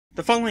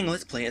The following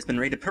Let's Play has been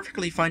rated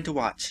perfectly fine to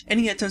watch.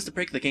 Any attempts to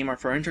break the game are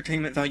for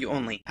entertainment value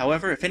only.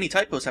 However, if any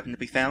typos happen to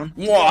be found,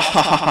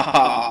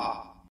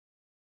 Mwahaha!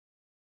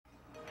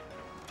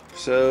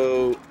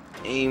 So,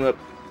 aim up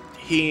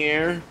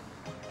here,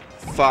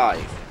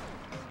 5.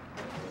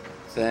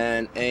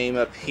 Then aim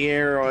up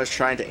here, I was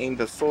trying to aim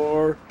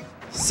before,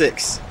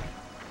 6.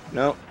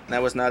 Nope,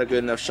 that was not a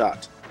good enough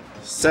shot.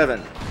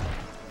 7.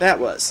 That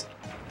was.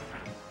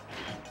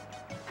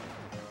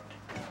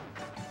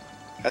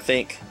 I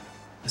think.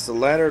 Is the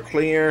ladder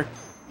clear?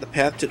 The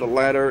path to the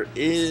ladder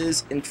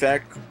is, in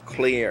fact,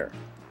 clear.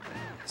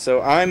 So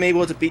I'm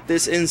able to beat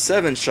this in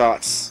 7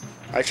 shots.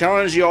 I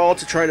challenge you all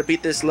to try to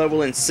beat this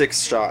level in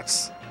 6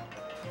 shots.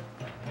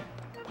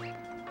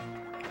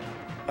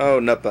 Oh,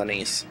 nut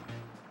bunnies.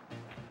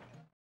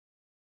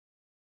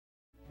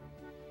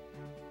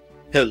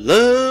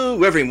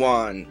 Hello,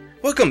 everyone!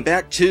 Welcome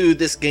back to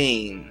this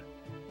game.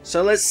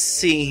 So let's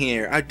see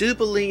here. I do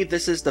believe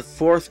this is the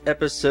 4th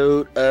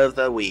episode of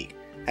the week.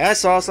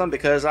 That's awesome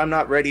because I'm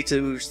not ready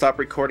to stop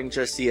recording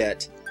just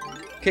yet.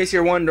 In case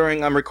you're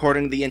wondering, I'm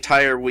recording the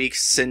entire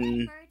weeks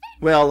in,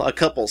 well, a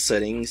couple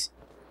sittings.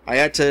 I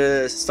had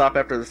to stop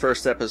after the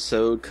first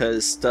episode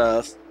because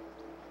stuff.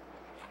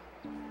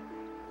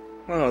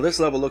 Oh, this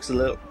level looks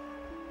a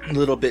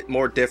little bit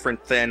more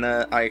different than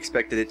I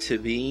expected it to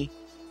be.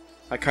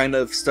 I kind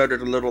of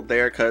stuttered a little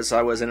there because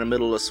I was in the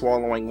middle of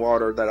swallowing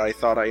water that I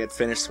thought I had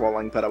finished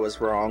swallowing, but I was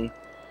wrong.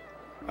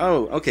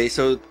 Oh, okay,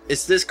 so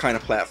it's this kind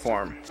of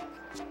platform.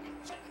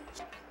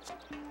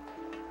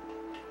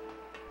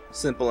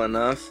 Simple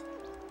enough.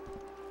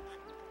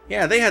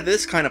 Yeah, they had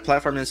this kind of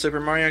platform in Super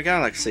Mario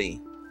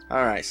Galaxy.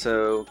 Alright,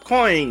 so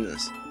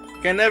coins!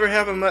 Can never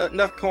have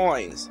enough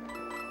coins.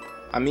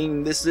 I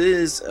mean, this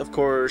is, of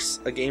course,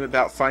 a game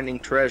about finding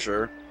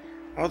treasure.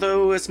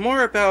 Although, it's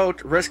more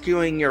about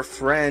rescuing your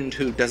friend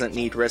who doesn't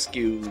need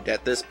rescued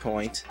at this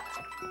point.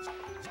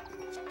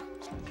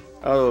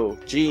 Oh,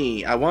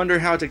 gee, I wonder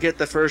how to get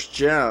the first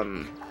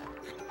gem.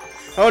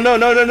 Oh, no,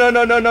 no, no, no,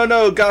 no, no, no,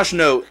 no, gosh,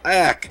 no,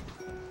 ack!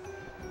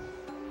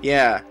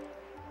 Yeah,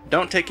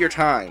 don't take your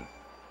time.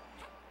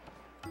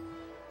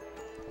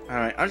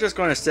 Alright, I'm just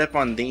going to step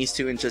on these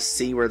two and just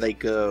see where they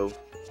go.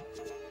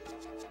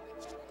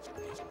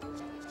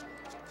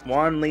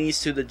 One leads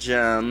to the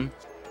gem,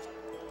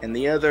 and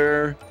the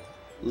other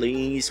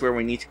leads where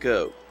we need to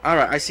go.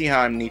 Alright, I see how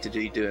I need to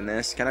be doing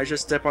this. Can I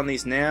just step on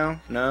these now?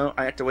 No,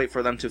 I have to wait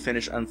for them to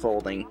finish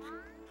unfolding.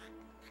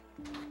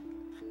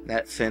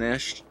 That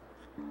finished.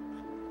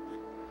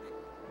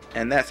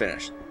 And that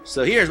finished.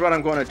 So here's what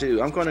I'm going to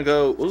do. I'm going to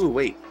go... Ooh,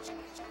 wait.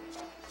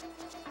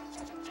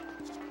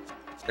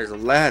 There's a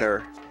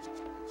ladder.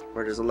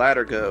 Where does the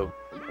ladder go?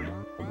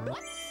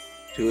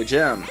 To a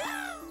gem.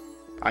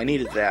 I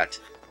needed that.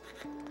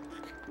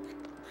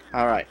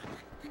 Alright.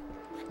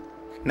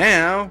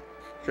 Now,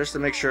 just to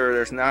make sure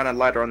there's not a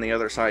ladder on the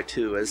other side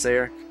too, is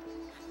there?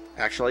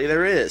 Actually,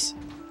 there is.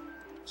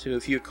 To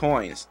a few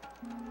coins.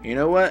 You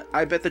know what?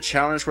 I bet the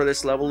challenge for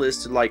this level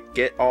is to, like,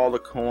 get all the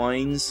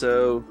coins,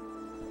 so...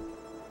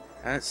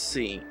 Let's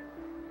see.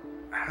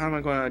 How am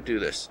I going to do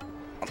this?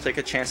 I'll take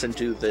a chance and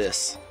do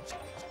this.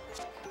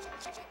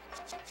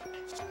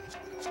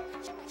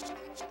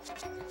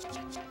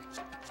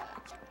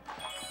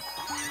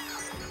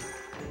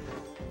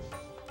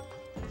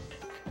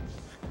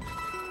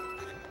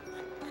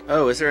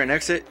 Oh, is there an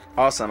exit?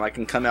 Awesome, I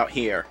can come out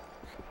here.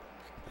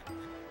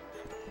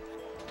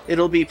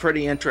 It'll be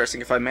pretty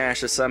interesting if I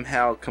manage to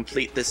somehow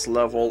complete this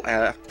level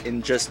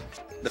in just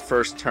the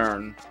first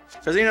turn.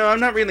 Because, you know, I'm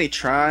not really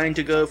trying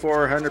to go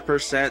for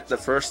 100% the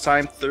first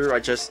time through,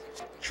 I'm just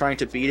trying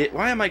to beat it.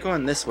 Why am I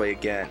going this way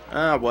again?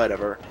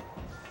 Whatever.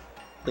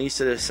 Leads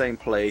to the same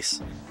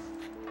place.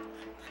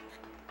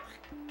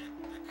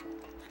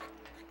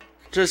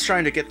 Just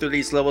trying to get through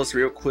these levels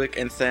real quick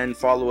and then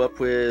follow up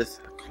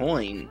with a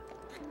coin.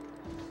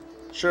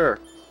 Sure.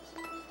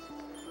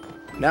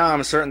 Now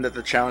I'm certain that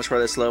the challenge for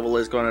this level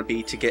is going to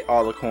be to get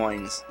all the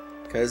coins.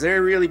 Because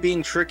they're really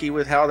being tricky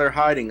with how they're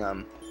hiding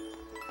them.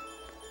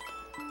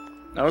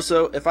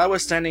 Also, if I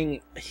was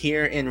standing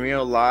here in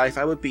real life,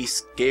 I would be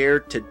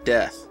scared to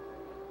death.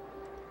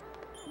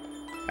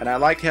 And I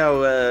like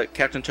how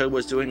Captain Toad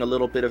was doing a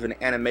little bit of an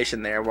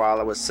animation there while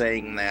I was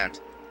saying that.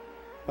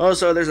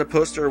 Also, there's a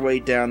poster way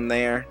down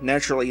there.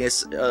 Naturally,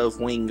 it's of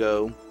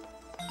Wingo.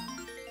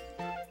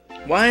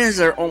 Why is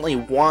there only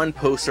one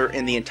poster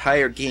in the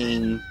entire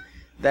game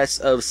that's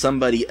of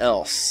somebody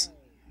else?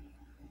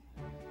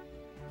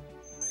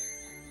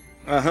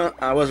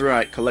 I was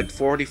right. Collect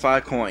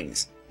 45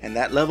 coins. And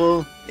that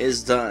level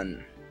is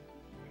done.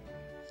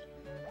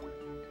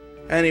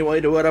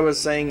 Anyway, to what I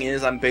was saying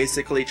is I'm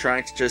basically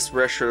trying to just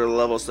rush through the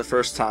levels the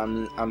first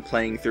time I'm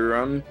playing through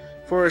them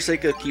for the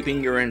sake of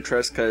keeping your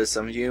interest, because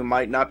some of you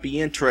might not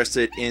be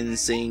interested in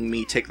seeing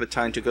me take the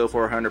time to go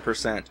for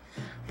 100%.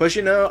 But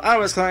you know, I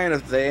was kind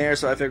of there,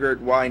 so I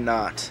figured why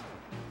not.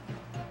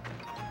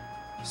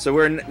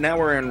 So now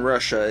we're in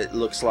Russia, it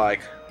looks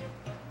like.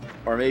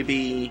 Or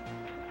maybe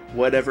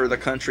whatever the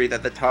country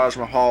that the Taj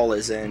Mahal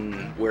is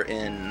in, we're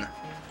in.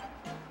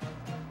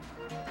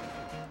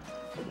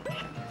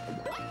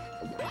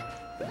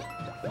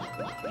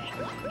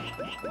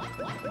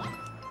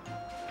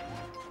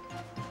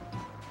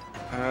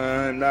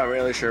 I'm not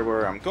really sure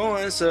where I'm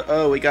going, so...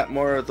 Oh, we got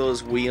more of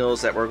those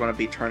wheels that we're going to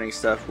be turning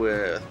stuff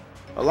with.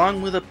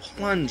 Along with a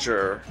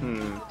plunger.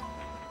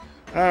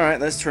 Alright,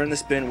 let's turn the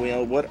spin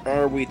wheel. What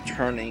are we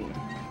turning?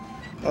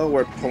 Oh,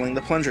 we're pulling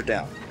the plunger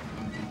down.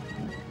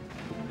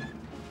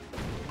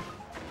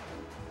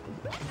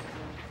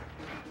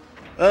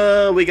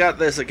 Oh, we got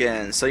this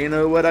again. So you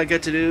know what I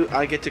get to do?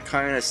 I get to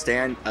kind of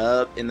stand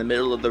up in the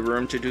middle of the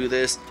room to do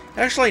this.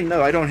 Actually,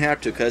 no, I don't have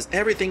to, because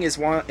everything is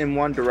in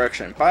one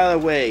direction. By the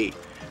way,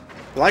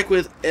 like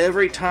with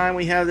every time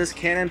we have this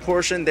cannon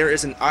portion, there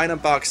is an item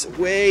box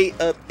way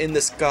up in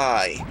the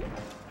sky.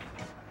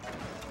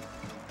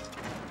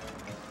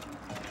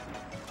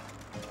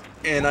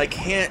 And I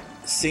can't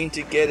seem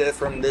to get it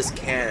from this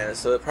cannon,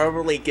 so I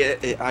probably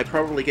get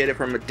it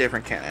from a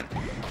different cannon.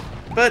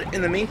 But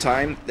in the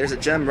meantime, there's a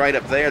gem right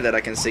up there that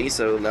I can see,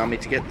 so allow me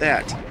to get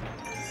that.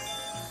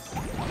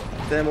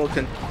 Then we'll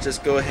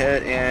just go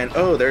ahead and...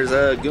 Oh, there's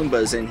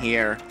Goombas in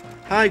here.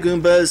 Hi,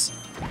 Goombas.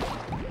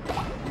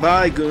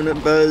 Bye,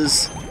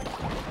 Goombas.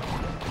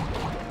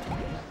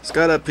 There's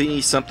gotta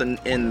be something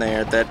in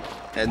there that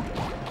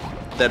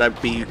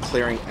I'd be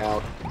clearing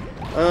out.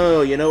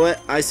 Oh, you know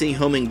what? I see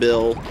homing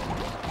bill.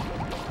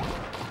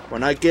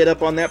 When I get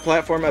up on that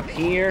platform up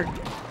here,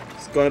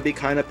 it's gonna be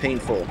kind of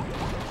painful.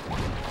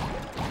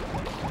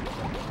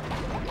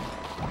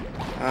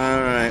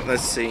 Alright,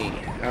 let's see.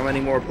 How many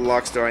more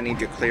blocks do I need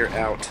to clear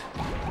out?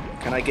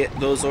 Can I get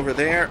those over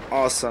there?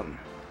 Awesome.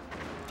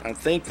 I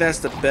think that's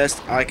the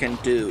best I can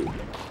do.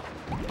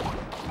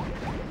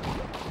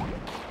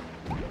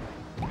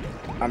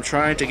 I'm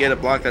trying to get a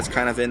block that's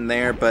kind of in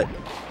there, but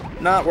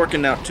not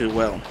working out too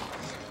well.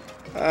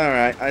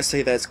 Alright, I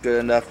say that's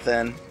good enough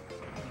then.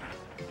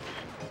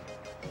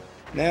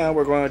 Now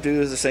we're going to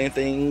do the same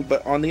thing,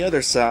 but on the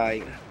other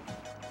side.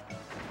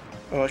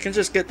 Oh, I can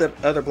just get the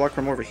other block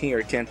from over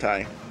here, can't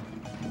I?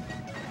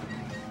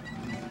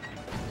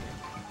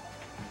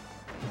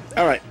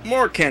 Alright,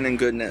 more cannon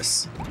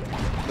goodness.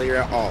 Clear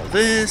out all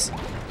this.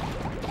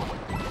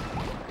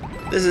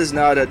 This is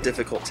not a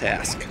difficult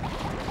task.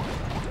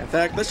 In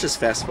fact, let's just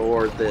fast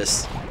forward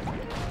this.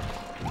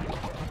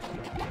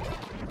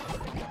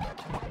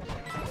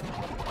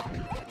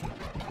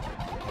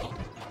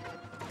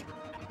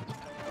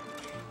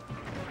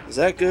 Is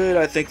that good?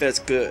 I think that's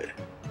good.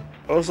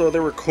 Also,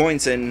 there were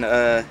coins in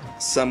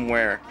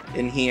somewhere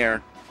in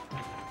here.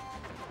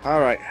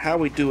 Alright, how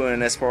we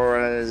doing as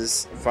far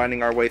as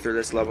finding our way through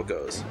this level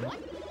goes?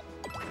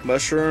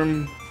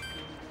 Mushroom.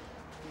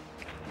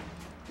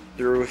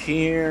 Through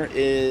here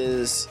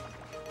is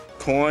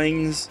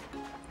coins.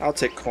 I'll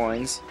take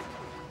coins.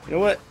 You know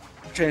what?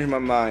 Change my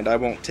mind. I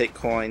won't take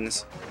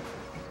coins.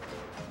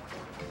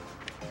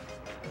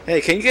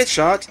 Hey, can you get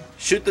shot?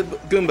 Shoot the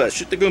Goomba.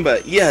 Shoot the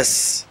Goomba.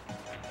 Yes!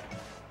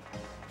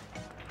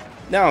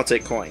 Now I'll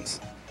take coins.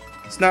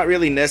 It's not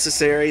really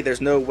necessary. There's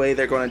no way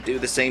they're going to do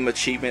the same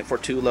achievement for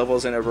 2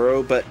 levels in a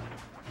row, but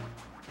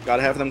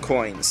gotta have them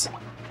coins.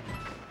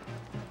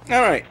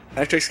 Alright,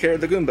 that takes care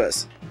of the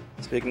Goombas.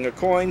 Speaking of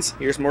coins,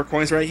 here's more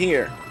coins right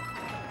here.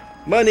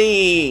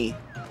 Money!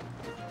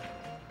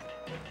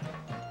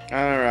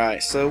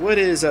 Alright, so what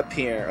is up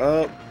here?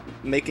 Oh,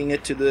 making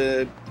it to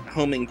the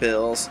homing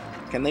bills.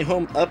 Can they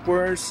home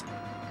upwards?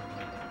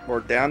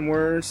 Or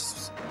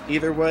downwards?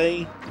 Either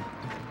way?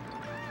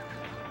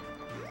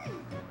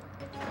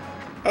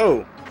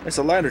 Oh, there's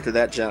a ladder to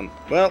that gem.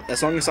 Well,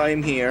 as long as I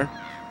am here.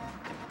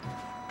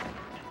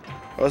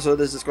 Also,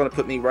 this is going to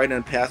put me right in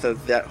the path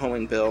of that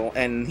homing bill,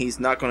 and he's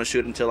not going to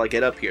shoot until I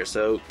get up here,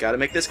 so gotta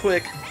make this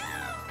quick.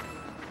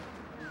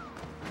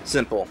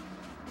 Simple.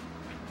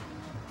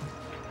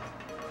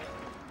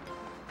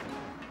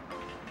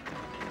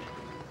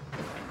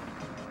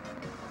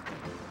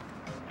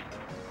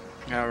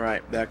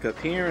 Alright, back up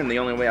here, and the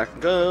only way I can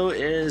go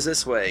is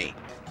this way.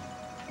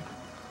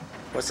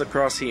 What's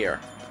across here?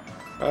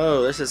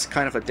 Oh, this is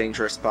kind of a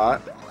dangerous spot.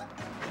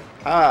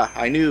 Ah,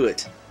 I knew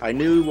it. I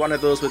knew one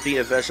of those would be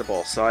a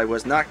vegetable, so I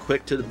was not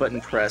quick to the button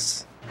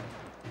press.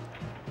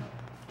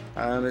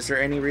 Is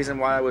there any reason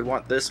why I would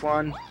want this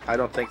one? I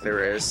don't think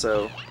there is,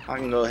 so I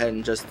can go ahead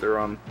and just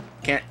throw them.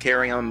 Can't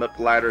carry them up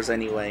ladders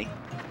anyway.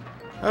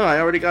 Oh, I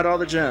already got all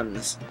the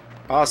gems.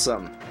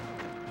 Awesome.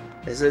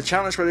 Is it a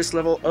challenge for this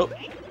level? Oh.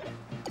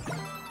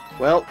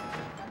 Well,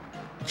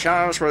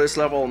 challenge for this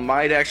level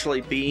might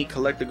actually be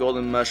collect the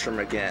golden mushroom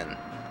again.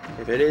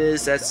 If it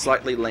is, that's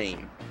slightly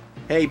lame.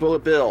 Hey,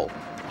 Bullet Bill.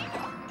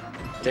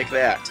 Take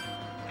that.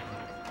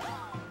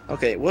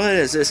 Okay, what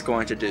is this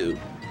going to do?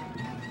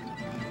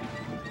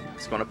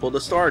 It's going to pull the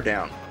star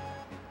down.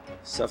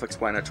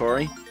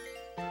 Self-explanatory.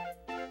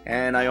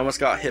 And I almost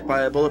got hit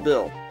by a Bullet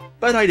Bill.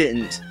 But I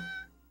didn't.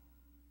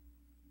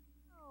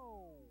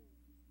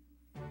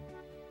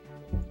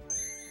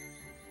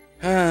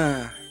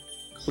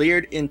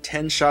 Cleared in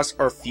 10 shots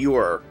or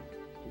fewer.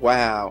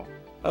 Wow.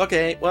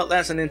 Okay, well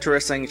that's an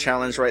interesting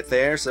challenge right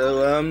there,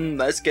 so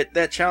let's get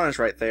that challenge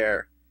right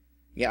there.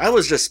 Yeah, I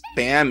was just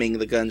spamming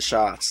the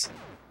gunshots.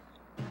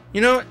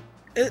 You know,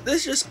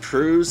 this just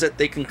proves that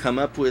they can come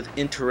up with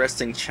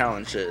interesting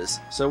challenges.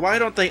 So why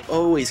don't they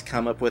always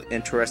come up with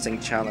interesting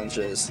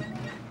challenges?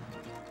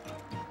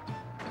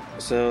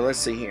 So let's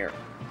see here.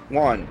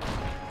 1,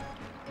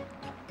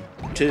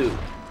 2,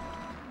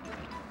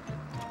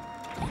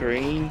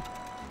 3,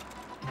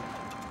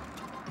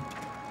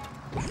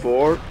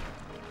 4,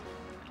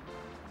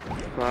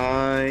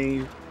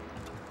 5,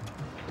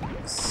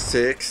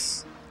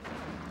 6,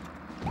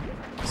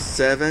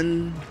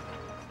 7.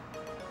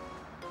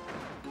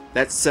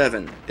 That's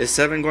 7. Is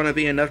 7 going to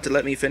be enough to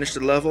let me finish the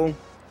level?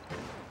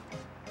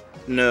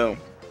 No.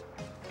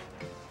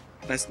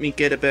 Let me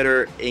get a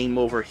better aim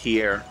over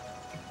here.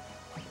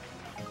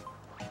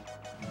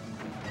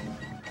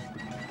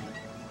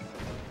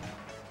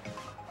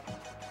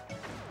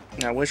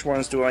 Now, which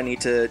ones do I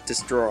need to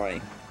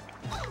destroy?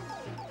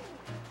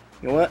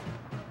 You know what?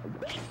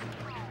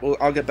 Well,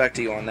 I'll get back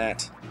to you on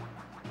that.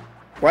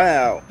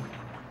 Wow!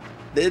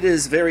 It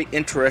is very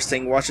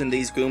interesting watching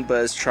these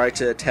Goombas try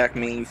to attack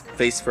me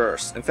face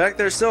first. In fact,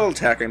 they're still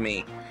attacking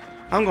me.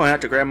 I'm going to have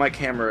to grab my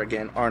camera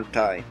again, aren't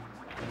I?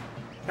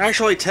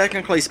 Actually,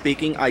 technically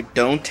speaking, I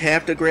don't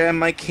have to grab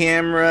my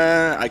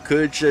camera. I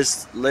could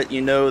just let you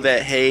know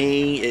that,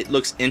 hey, it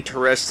looks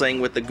interesting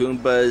with the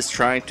Goombas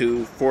trying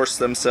to force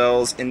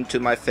themselves into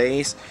my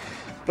face.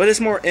 But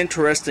it's more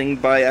interesting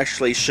by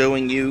actually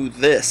showing you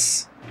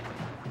this.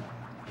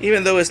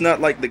 Even though it's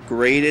not like the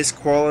greatest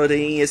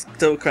quality, it's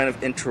still kind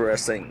of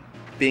interesting,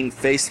 being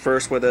face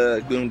first with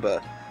a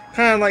Goomba.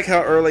 Kind of like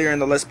how earlier in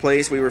the Let's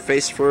Plays we were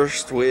face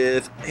first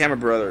with Hammer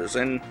Brothers,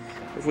 and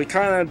if we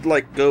kind of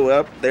like go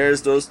up,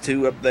 there's those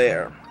two up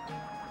there.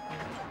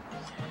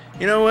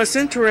 You know, what's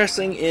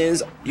interesting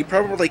is you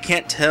probably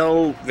can't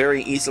tell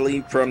very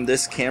easily from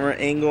this camera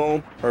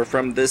angle, or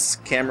from this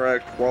camera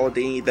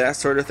quality, that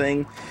sort of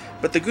thing,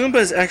 but the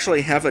Goombas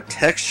actually have a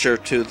texture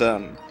to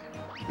them.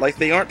 Like,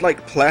 they aren't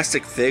like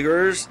plastic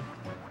figures.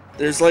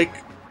 There's like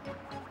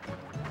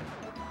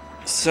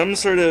some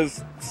sort of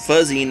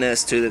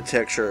fuzziness to the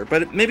texture,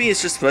 but maybe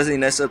it's just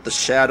fuzziness of the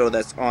shadow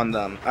that's on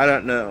them. I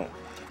don't know.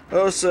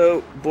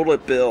 Also,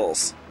 bullet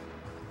bills.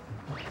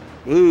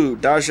 Ooh,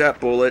 dodge that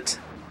bullet.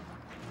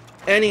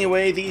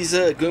 Anyway, these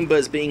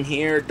Goombas being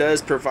here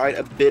does provide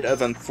a bit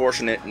of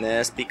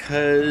unfortunateness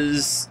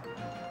because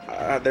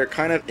they're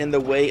kind of in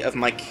the way of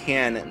my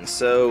cannon,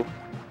 so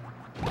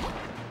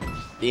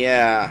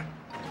yeah.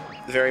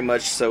 Very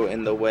much so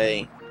in the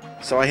way.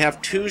 So I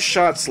have 2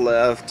 shots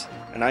left,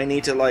 and I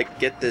need to like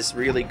get this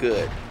really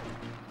good.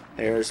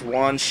 There's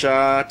 1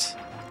 shot.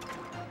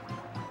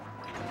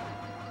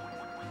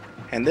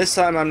 And this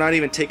time I'm not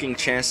even taking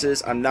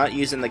chances. I'm not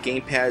using the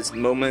gamepad's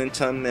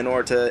momentum in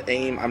order to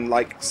aim. I'm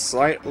like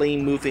slightly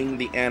moving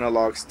the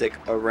analog stick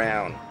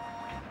around.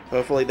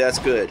 Hopefully that's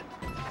good.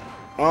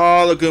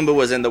 Oh, the Goomba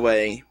was in the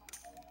way.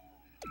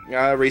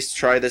 Gotta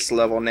retry this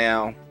level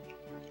now.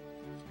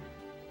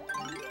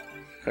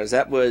 Because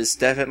that was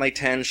definitely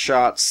 10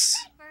 shots.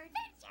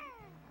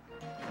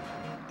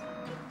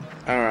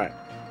 Alright.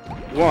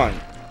 1.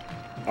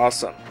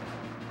 Awesome.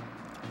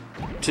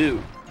 2.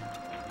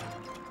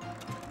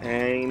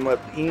 Aim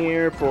up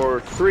here for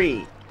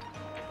 3.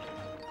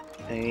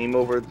 Aim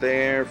over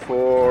there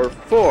for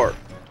 4.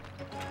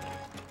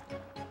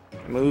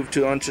 Move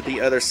to onto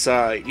the other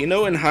side. You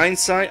know, in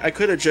hindsight, I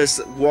could have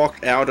just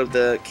walked out of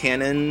the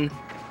cannon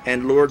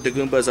and lured the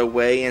Goombas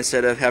away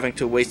instead of having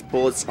to waste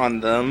bullets on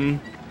them.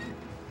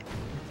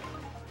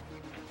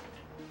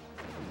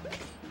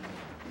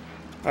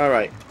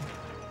 Alright.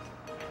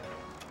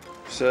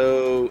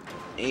 So,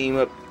 aim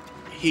up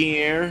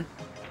here.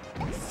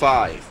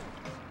 5.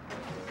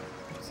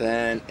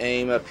 Then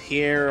aim up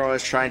here. I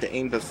was trying to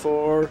aim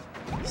before.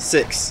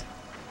 6.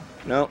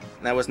 Nope,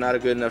 that was not a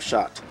good enough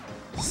shot.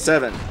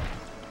 7.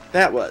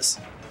 That was.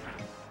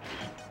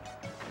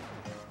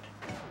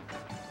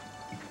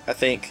 I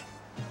think.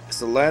 Is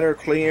the ladder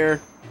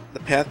clear? The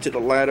path to the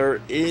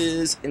ladder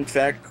is, in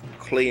fact,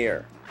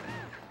 clear.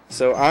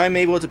 So I'm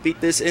able to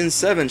beat this in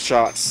 7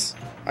 shots.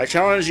 I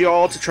challenge you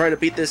all to try to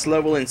beat this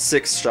level in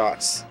 6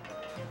 shots.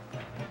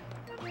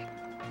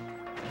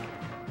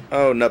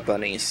 Oh, nut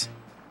bunnies.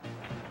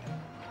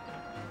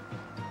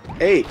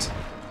 8.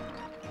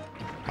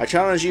 I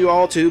challenge you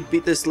all to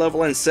beat this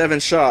level in 7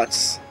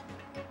 shots.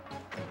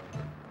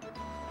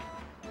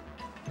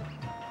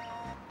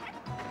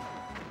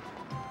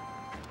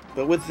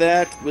 But with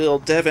that, we'll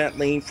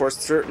definitely for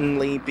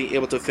certainly be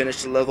able to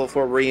finish the level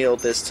for real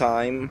this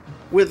time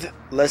with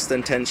less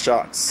than 10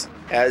 shots,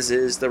 as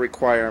is the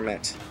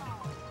requirement.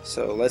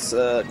 So let's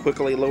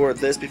quickly lower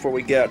this before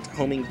we get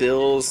homing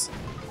bills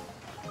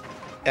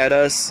at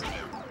us.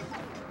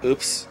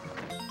 Oops.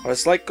 I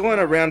was like going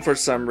around for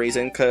some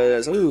reason,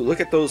 cause ooh, look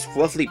at those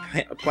fluffy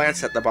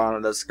plants at the bottom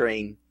of the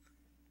screen.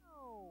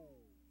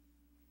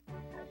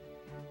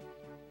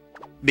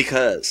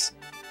 Because.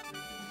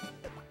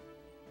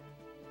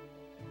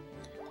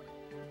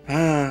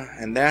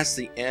 And that's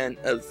the end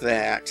of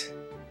that.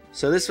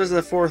 So this was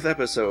the 4th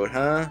episode,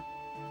 huh?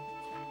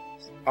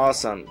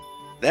 Awesome.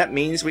 That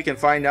means we can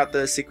find out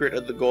the secret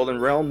of the Golden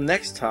Realm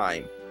next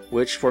time.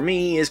 which for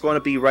me is going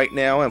to be right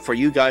now, and for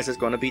you guys is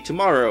going to be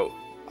tomorrow.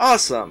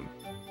 Awesome!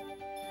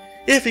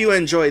 If you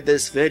enjoyed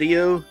this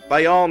video,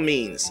 by all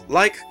means,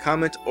 like,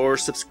 comment, or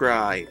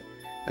subscribe.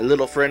 A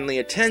little friendly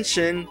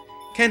attention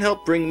can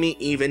help bring me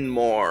even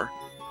more.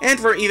 And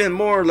for even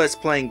more Let's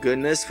Playing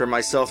goodness from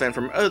myself and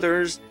from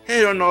others,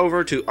 head on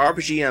over to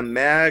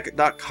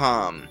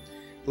RPGMmag.com.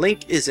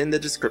 Link is in the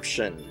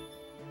description.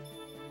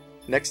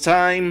 Next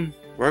time,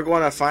 we're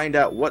going to find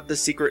out what the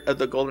secret of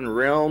the Golden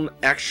Realm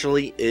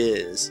actually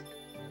is.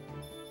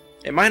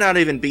 It might not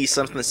even be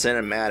something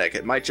cinematic,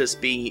 it might just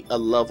be a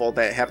level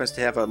that happens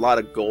to have a lot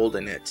of gold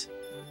in it.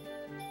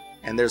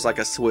 And there's like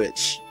a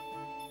switch.